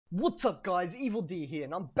What's up guys, Evildea here,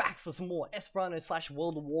 and I'm back for some more Esperanto /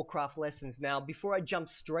 World of Warcraft lessons. Now, before I jump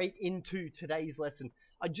straight into today's lesson,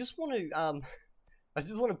 I just want to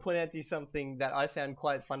point out to you something that I found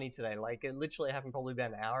quite funny today. Like, it literally happened probably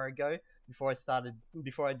about an hour ago before I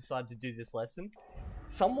decided to do this lesson.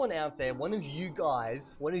 Someone out there, one of you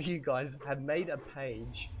guys have made a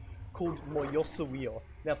page called Moyosuwio.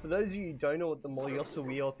 Now, for those of you who don't know what the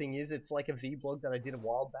Moyosuwio thing is, it's like a vlog that I did a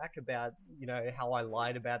while back about, how I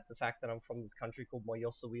lied about the fact that I'm from this country called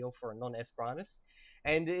Moyosuwio for a non-Esperantist.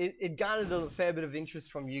 And it garnered a fair bit of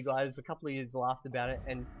interest from you guys. A couple of you laughed about it,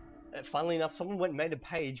 and funnily enough, someone went and made a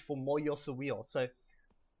page for Moyosuwio. So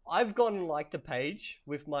I've gone and liked the page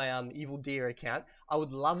with my Evildea account. I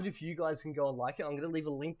would love it if you guys can go and like it. I'm going to leave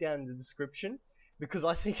a link down in the description because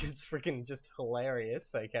I think it's freaking just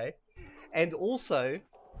hilarious, okay? And also,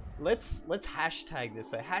 let's hashtag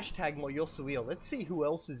this. So hashtag Moyosuwio. Let's see who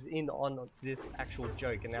else is in on this actual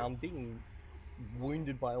joke. And now I'm being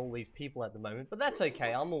wounded by all these people at the moment, but that's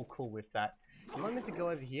okay. I'm all cool with that. Am I meant to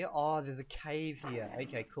go over here? Oh, there's a cave here.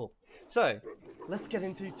 Okay, cool. So, let's get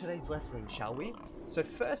into today's lesson, shall we? So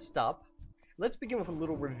first up, let's begin with a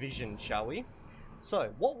little revision, shall we?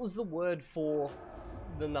 So, what was the word for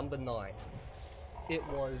the number 9? It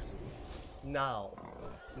was now.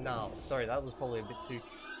 Now. Sorry, that was probably a bit too...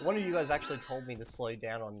 One of you guys actually told me to slow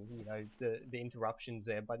down on, the interruptions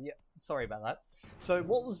there, but yeah, sorry about that. So,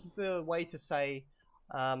 what was the way to say,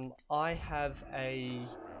 I have an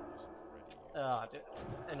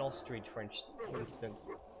ostrich, for instance?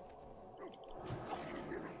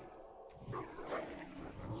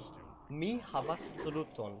 Mi havas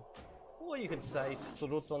struton. Or you could say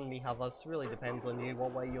struton mi havas, really depends on you,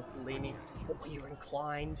 what way you're leaning, what way you're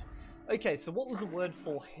inclined. Okay, so what was the word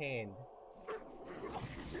for hand?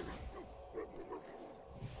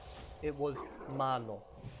 It was mano.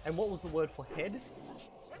 And what was the word for head?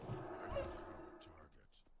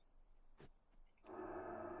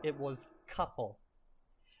 It was kapo.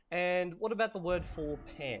 And what about the word for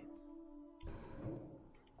pants?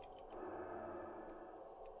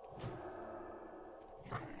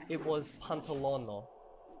 It was pantalono.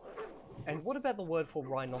 And what about the word for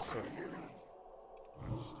rhinoceros?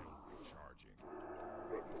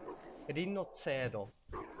 Rinocero.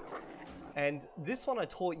 And this one I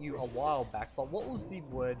taught you a while back, but what was the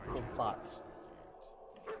word for butt?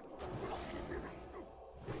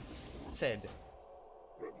 Said.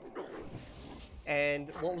 And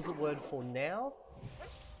what was the word for now?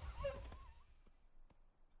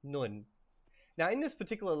 Nun. Now, in this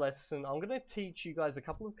particular lesson, I'm going to teach you guys a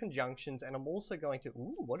couple of conjunctions, and I'm also going to...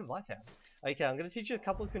 Ooh, what have I found? Okay, I'm going to teach you a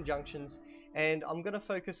couple of conjunctions, and I'm going to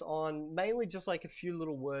focus on mainly just like a few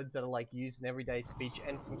little words that are like used in everyday speech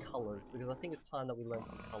and some colors, because I think it's time that we learn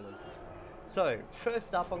some colors. So,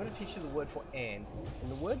 first up, I'm going to teach you the word for and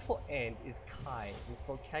the word for and is kai. It's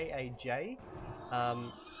spelled K-A-J.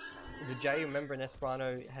 The J, remember in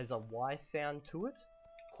Esperanto, has a Y sound to it,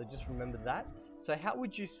 so just remember that. So how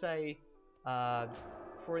would you say,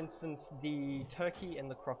 for instance, the turkey and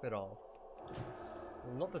the crocodile?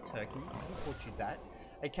 Well, not the turkey, who taught you that?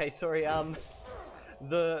 Okay, sorry,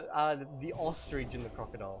 the ostrich and the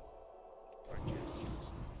crocodile.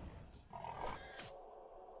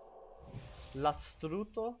 La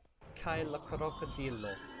struto kai la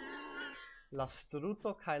crocodilo. La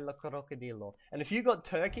struto kai la crocodilo. And if you got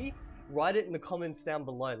turkey, write it in the comments down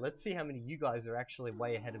below. Let's see how many of you guys are actually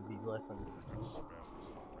way ahead of these lessons.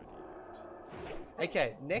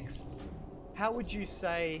 Okay, next, how would you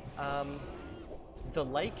say the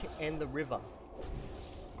lake and the river?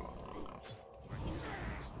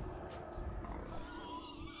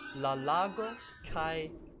 La lago kai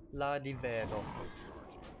la rivero.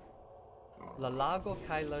 La lago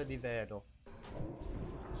kai la rivero.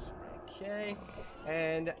 Okay,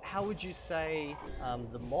 and how would you say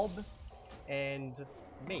the mob and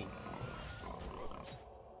me?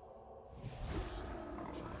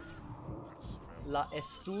 La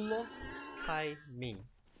estulo kai mi.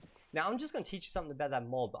 Now I'm just going to teach you something about that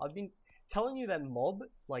mob. I've been telling you that mob,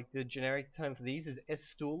 like the generic term for these, is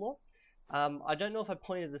estulo. I don't know if I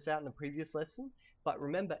pointed this out in the previous lesson, but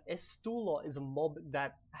remember, estulo is a mob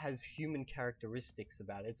that has human characteristics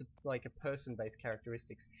about it. It's like a person-based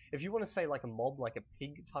characteristics. If you want to say like a mob, like a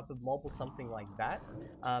pig type of mob or something like that,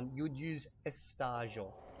 you would use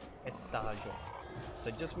estajo. Estajo.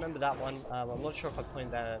 So just remember that one. I'm not sure if I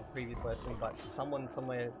pointed that out in the previous lesson, but someone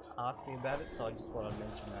somewhere asked me about it, so I just thought I'd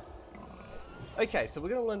mention that. Okay, so we're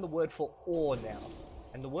going to learn the word for or now.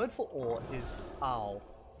 And the word for or is ao.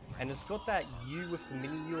 And it's got that U with the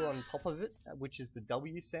mini U on top of it, which is the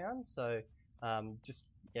W sound. So just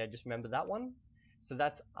remember that one. So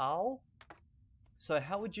that's ao. So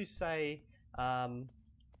how would you say,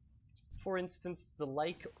 for instance, the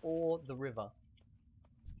lake or the river?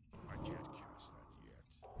 I can't cast that yet.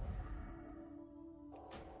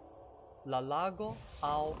 La lago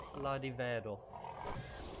au la rivero.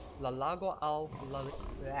 La lago au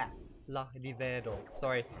la rivero.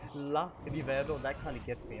 Sorry, la rivero. That kind of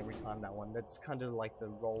gets me every time, that one. That's kind of like the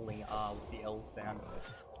rolling R with the L sound.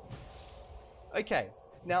 Okay,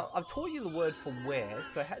 now I've taught you the word for where,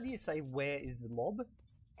 so how do you say where is the mob? That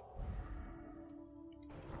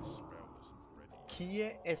spell isn't ready.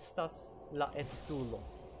 Kie estas la estulo?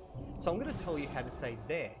 So I'm going to tell you how to say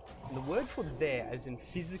there. And the word for there, as in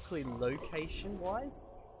physically location-wise,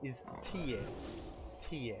 is tie.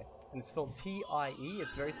 Tie. And it's spelled T-I-E.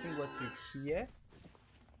 It's very similar to kie.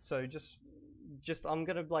 So just I'm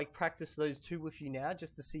going to like practice those two with you now,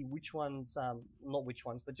 just to see which ones, not which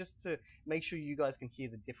ones, but just to make sure you guys can hear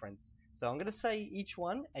the difference. So I'm going to say each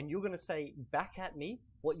one, and you're going to say back at me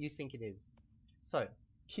what you think it is. So,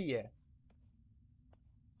 kie.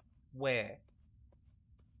 Where?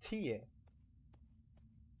 Tie.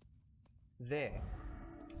 There.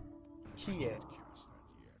 Kie. Cast that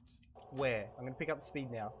yet. Where? I'm going to pick up speed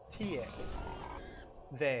now. Tie.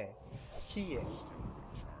 There. Kie.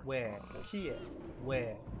 Where? Kie.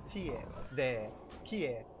 Where? Tie. There.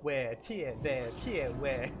 Kie. Where? Tie. There. Kie.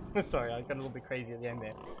 Where? Sorry, I got a little bit crazy at the end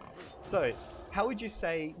there. So, how would you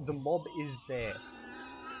say the mob is there?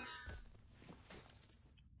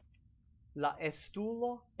 La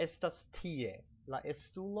estulo estas tie. La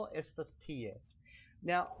estulo estas tie.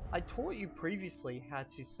 Now, I taught you previously how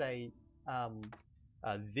to say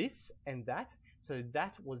this and that. So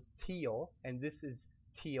that was tio, and this is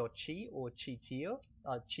tio chi or chi tio.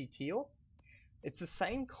 Chi tio. It's the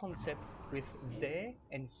same concept with there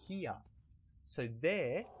and here. So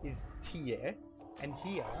there is tie, and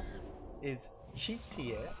here is chi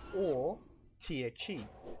tie or tie chi.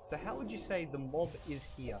 So how would you say the mob is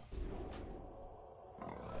here?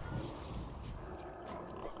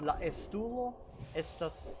 La estulo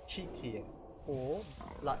estas chi tie, or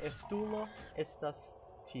la estulo estas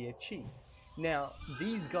tie chi. Now,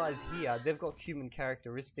 these guys here, they've got human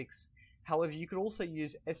characteristics. However, you could also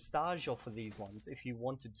use estajo for these ones if you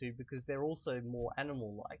wanted to, because they're also more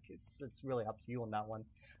animal-like. It's really up to you on that one.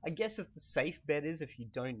 I guess if the safe bet is, if you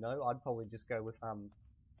don't know, I'd probably just go with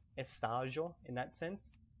estajo in that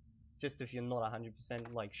sense. Just if you're not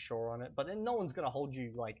 100% like sure on it, but then no one's gonna hold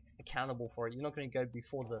you like accountable for it. You're not gonna go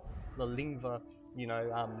before the lingua, you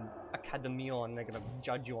know, academia, and they're gonna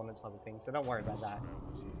judge you on it type of thing. So don't worry about that.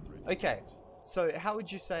 Okay, so how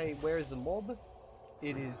would you say where is the mob?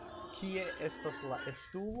 It is kie estas la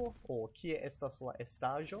estulo or kie estas la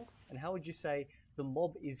estajo, and how would you say the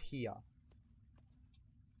mob is here?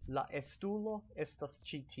 La estulo estas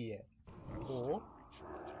chi tie, or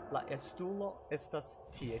la estulo estas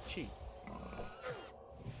tie chi.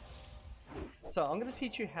 So I'm going to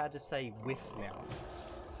teach you how to say with now.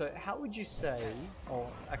 So how would you say, or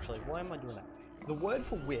actually, why am I doing that? The word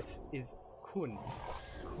for with is kun.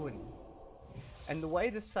 Kun. And the way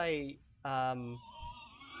to say,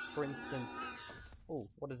 for instance, oh,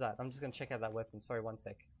 what is that? I'm just going to check out that weapon. Sorry, one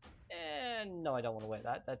sec. And no, I don't want to wear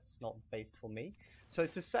that. That's not based for me. So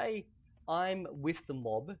to say I'm with the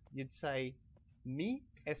mob, you'd say mi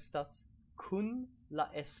estas kun la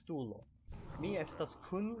estulo. Mi estas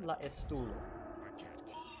kun la estulo.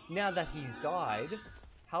 Now that he's died,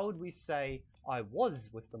 how would we say I was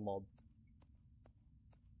with the mob?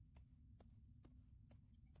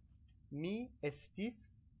 Mi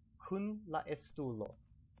estis kun la estulo.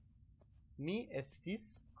 Mi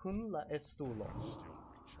estis kun la estulo. Still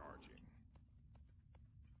recharging.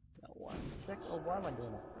 Now, one sec. Oh, why am I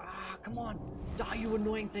doing that? Ah, come on! Die, you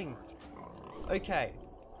annoying thing! Okay,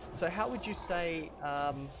 so how would you say,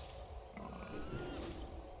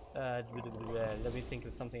 let me think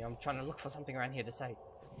of something. I'm trying to look for something around here to say.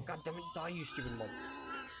 God damn it, die, you stupid mob.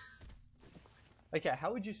 Okay,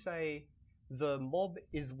 how would you say the mob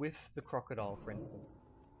is with the crocodile, for instance?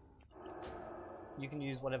 You can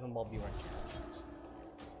use whatever mob you want.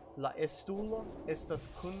 La estulo estas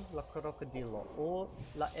kun la krokodilo, or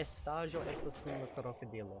la estajo estas kun la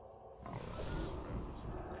krokodilo.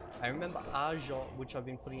 I remember ajo, which I've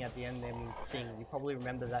been putting at the end there, means thing. You probably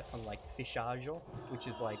remember that from like fishajo, which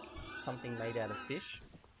is like something made out of fish.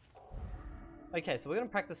 Okay, so we're going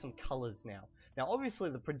to practice some colors now. Now obviously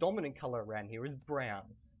the predominant color around here is brown.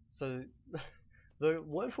 So the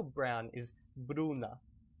word for brown is bruna.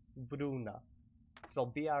 Bruna.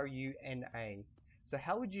 Spelled B-R-U-N-A. So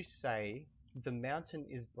how would you say the mountain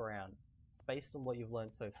is brown, based on what you've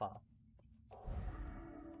learned so far?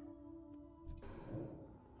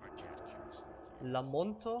 I can't cast that La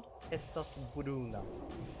monto estas bruna.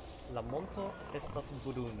 La monto estas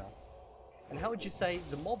bruna. And how would you say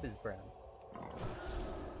the mob is brown?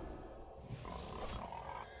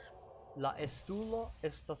 La estulo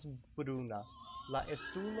estas bruna. La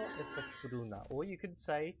estulo estas bruna. Or you could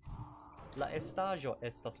say la estaĵo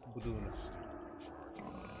estas bruna.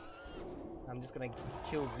 I'm just gonna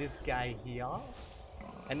kill this guy here.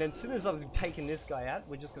 And then as soon as I've taken this guy out,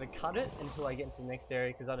 we're just gonna cut it until I get into the next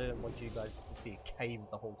area, because I don't want you guys to see a cave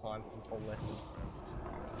the whole time for this whole lesson.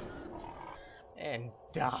 And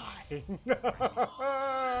die.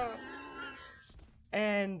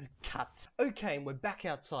 And cut. Okay, and we're back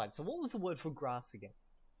outside. So what was the word for grass again?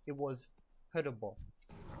 It was herbo.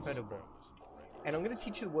 Herbo. And I'm going to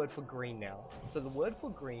teach you the word for green now. So the word for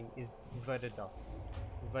green is verdeda.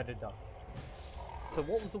 Verdeda. So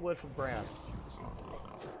what was the word for brown?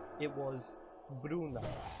 It was bruna.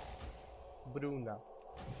 Bruna.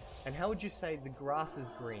 And how would you say the grass is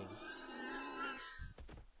green?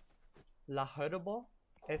 La herbo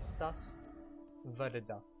estas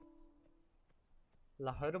verdeda.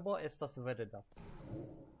 La herbo estas verdeda.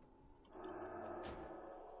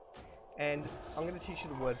 And I'm going to teach you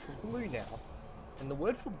the word for blue now. And the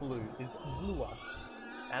word for blue is blua.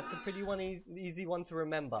 That's a pretty easy one to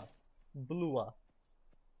remember. Blua.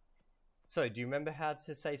 So, do you remember how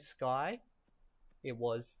to say sky? It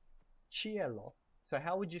was cielo. So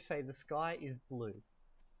how would you say the sky is blue?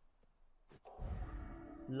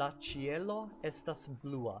 La cielo estas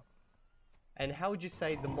blua. And how would you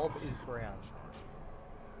say the mob is brown?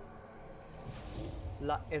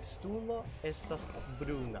 La estulo estas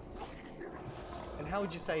bruna. And how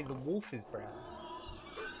would you say the wolf is brown?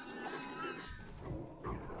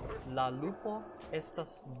 La lupo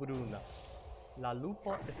estas bruna. La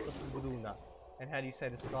lupo estas bruna. And how do you say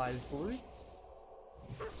the sky is blue?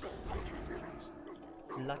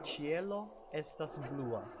 La cielo estas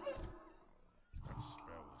blua.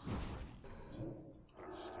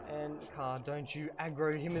 And don't you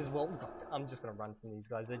aggro him as well. God, I'm just gonna run from these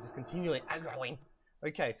guys. They're just continually aggroing.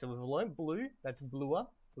 Okay, so we've learnt blue. That's blua.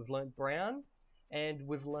 We've learnt brown, and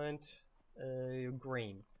we've learnt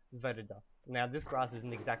green. Verdeda. Now this grass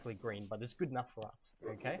isn't exactly green, but it's good enough for us.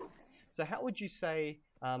 Okay. So how would you say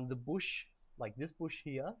the bush, like this bush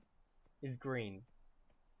here, is green?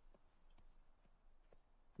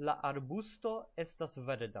 La arbusto estas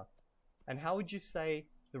verdeda. And how would you say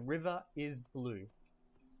the river is blue?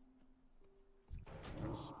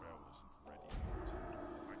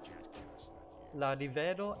 La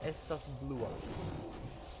rivero estas blua.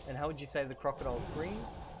 And how would you say the crocodile is green?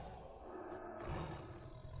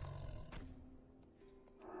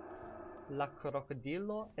 La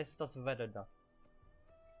crocodilo estas verdeda.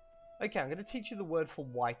 Okay, I'm going to teach you the word for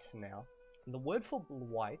white now. And the word for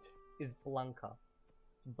white is blanca.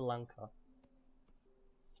 Blanca.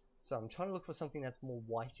 So I'm trying to look for something that's more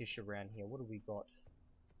whitish around here. What do we got?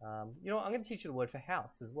 You know what? I'm going to teach you the word for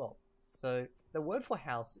house as well. So the word for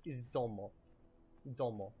house is domo.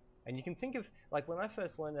 Domo. And you can think of, like when I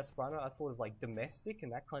first learned Esperanto, I thought of like domestic,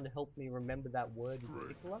 and that kind of helped me remember that word in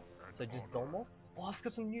particular. So just domo. Oh, I've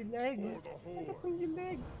got some new legs! I've got some new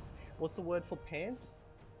legs! What's the word for pants?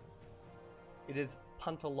 It is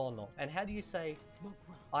pantalono. And how do you say,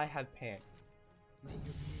 I have pants?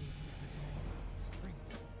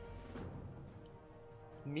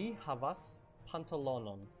 Mi havas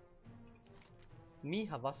pantalonon. Mi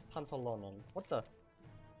havas pantalonon. What the?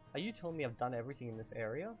 Are you telling me I've done everything in this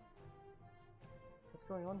area? What's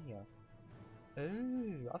going on here?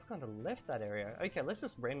 Oh, I've kind of left that area. Okay, let's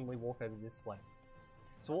just randomly walk over this way.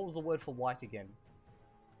 So what was the word for white again?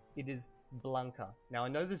 It is blanca. Now I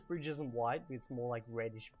know this bridge isn't white, it's more like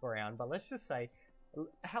reddish brown, but let's just say,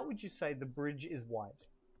 how would you say the bridge is white?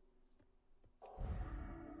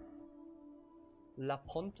 La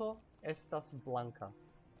ponto estas blanca.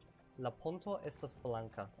 La ponto estas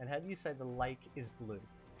blanca. And how do you say the lake is blue?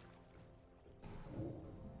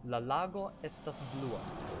 La lago estas blua.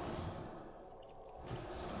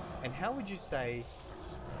 And how would you say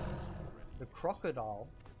the crocodile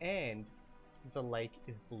and the lake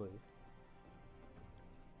is blue?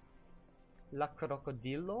 La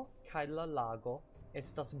crocodilo kaj la lago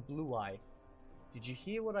estas bluaj. Did you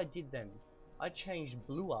hear what I did then? I changed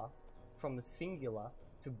blua from the singular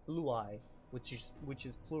to bluaj, which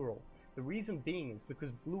is plural. The reason being is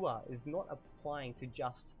because blua is not applying to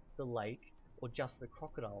just the lake or just the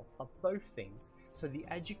crocodile, but both things. So the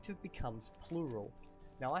adjective becomes plural.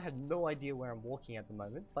 Now I have no idea where I'm walking at the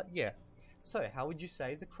moment, but yeah. So how would you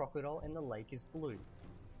say the crocodile and the lake is blue?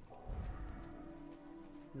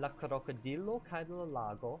 La crocodilo kaj la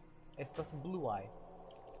lago estas bluaj.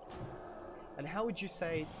 And how would you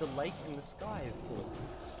say the lake in the sky is blue?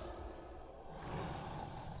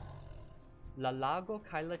 La lago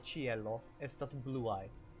kaj la cielo estas bluaj.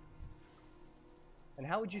 And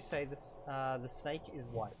how would you say this, the snake is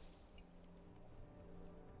white?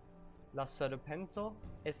 La serpento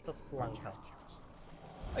estas blanca.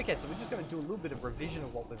 Okay, so we're just going to do a little bit of revision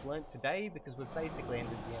of what we've learnt today, because we've basically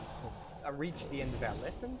reached the end of our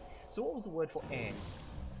lesson. So what was the word for and?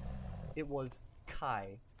 It was kai.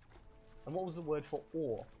 And what was the word for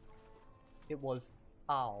or? It was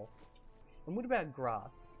ao. And what about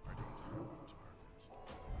grass?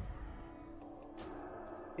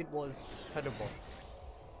 It was herbo.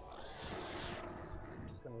 I'm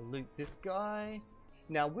just going to loot this guy.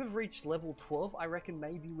 Now, we've reached level 12. I reckon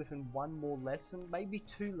maybe within one more lesson, maybe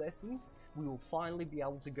 2 lessons, we will finally be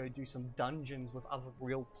able to go do some dungeons with other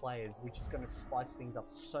real players, which is going to spice things up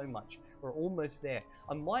so much. We're almost there.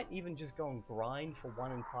 I might even just go and grind for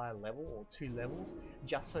 1 entire level or 2 levels,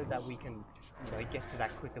 just so that we can, you know, get to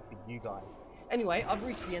that quicker for you guys. Anyway, I've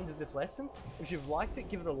reached the end of this lesson. If you've liked it,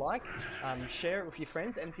 give it a like, share it with your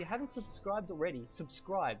friends, and if you haven't subscribed already,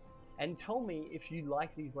 subscribe. And tell me if you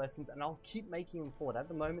like these lessons, and I'll keep making them forward. At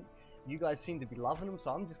the moment, you guys seem to be loving them, so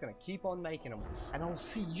I'm just going to keep on making them. And I'll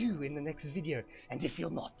see you in the next video. And if you're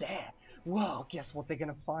not there, well, guess what they're going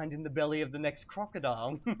to find in the belly of the next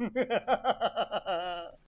crocodile?